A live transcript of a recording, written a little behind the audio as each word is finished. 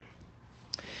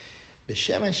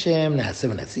B'Shem Hashem, Na'aseh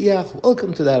v'Natziach.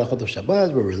 Welcome to the Hilchot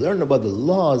Shabbat, where we learn about the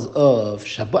laws of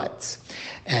Shabbat.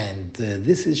 And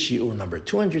this is Shiur number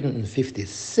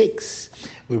 256.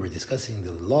 We were discussing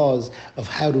the laws of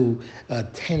how to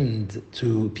tend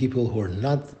to people who are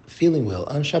not feeling well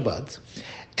on Shabbat.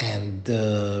 And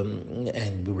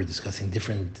we were discussing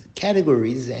different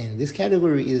categories, and this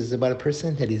category is about a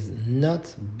person that is not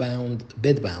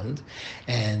bedbound,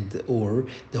 and or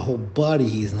the whole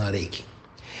body is not aching.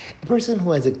 A person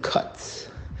who has a cut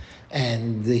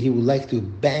and he would like to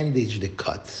bandage the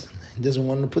cut, he doesn't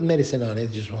want to put medicine on it,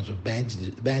 he just wants to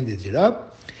bandage it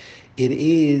up, it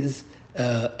is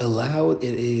allowed,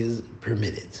 it is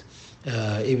permitted.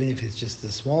 Even if it's just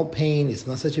a small pain, it's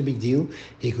not such a big deal.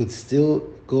 He could still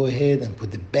go ahead and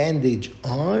put the bandage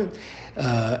on,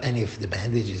 and if the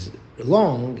bandage is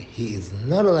long, he is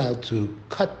not allowed to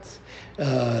cut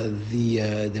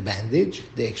the bandage,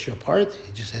 the extra part.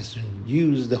 He just has to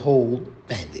use the whole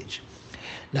bandage.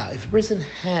 Now, if a person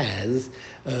has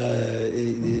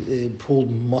a pulled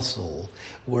muscle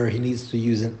where he needs to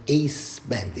use an ace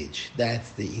bandage,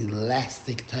 that's the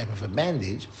elastic type of a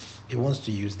bandage, he wants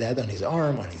to use that on his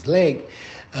arm, on his leg,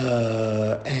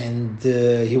 and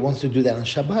he wants to do that on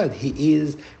Shabbat, he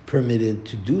is permitted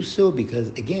to do so because,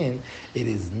 again, it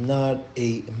is not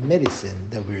a medicine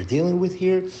that we're dealing with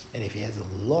here. And if he has a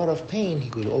lot of pain, he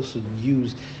could also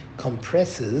use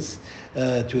compresses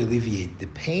to alleviate the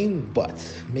pain. But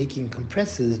doing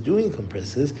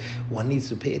compresses, one needs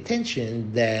to pay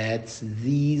attention that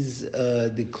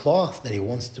the cloth that he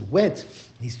wants to wet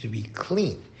needs to be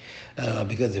clean.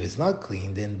 Because if it's not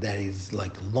clean, then that is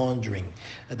like laundering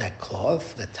that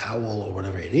cloth, that towel, or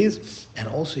whatever it is. And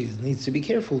also he needs to be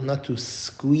careful not to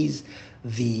squeeze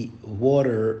the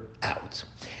water out.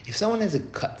 If someone has a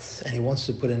cut and he wants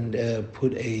to put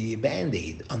a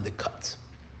Band-Aid on the cut,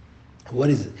 what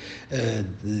is it?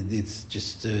 It's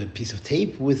just a piece of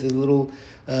tape with a little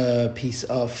piece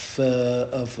of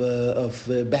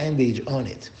bandage on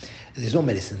it. There's no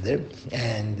medicine there,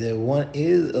 and one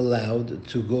is allowed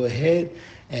to go ahead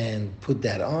and put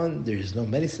that on. There is no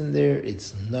medicine there.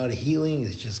 It's not healing.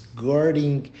 It's just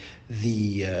guarding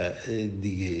the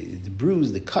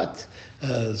bruise, the cut,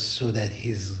 so that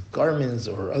his garments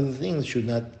or other things should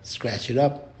not scratch it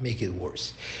up, make it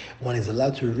worse. One is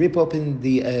allowed to rip open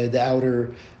the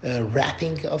outer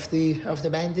wrapping of the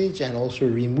bandage, and also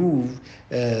remove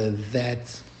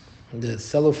the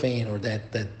cellophane or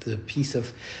that piece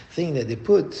of thing that they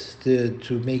put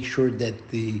to make sure that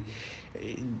the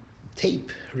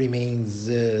tape remains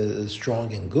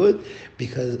strong and good,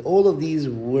 because all of these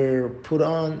were put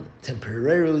on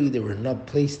temporarily. They were not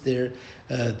placed there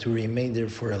to remain there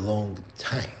for a long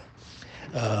time.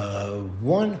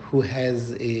 One who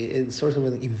has a sort of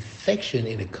an infection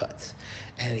in a cut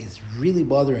and it's really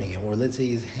bothering him, or let's say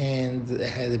his hand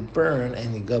had a burn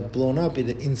and it got blown up,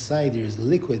 inside there's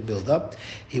liquid buildup,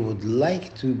 he would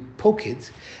like to poke it,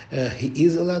 he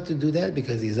is allowed to do that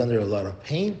because he's under a lot of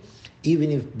pain, even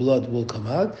if blood will come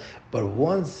out. But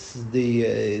once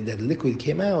that liquid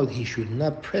came out, he should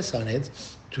not press on it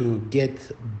to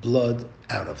get blood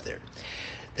out of there.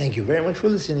 Thank you very much for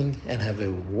listening, and have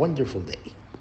a wonderful day.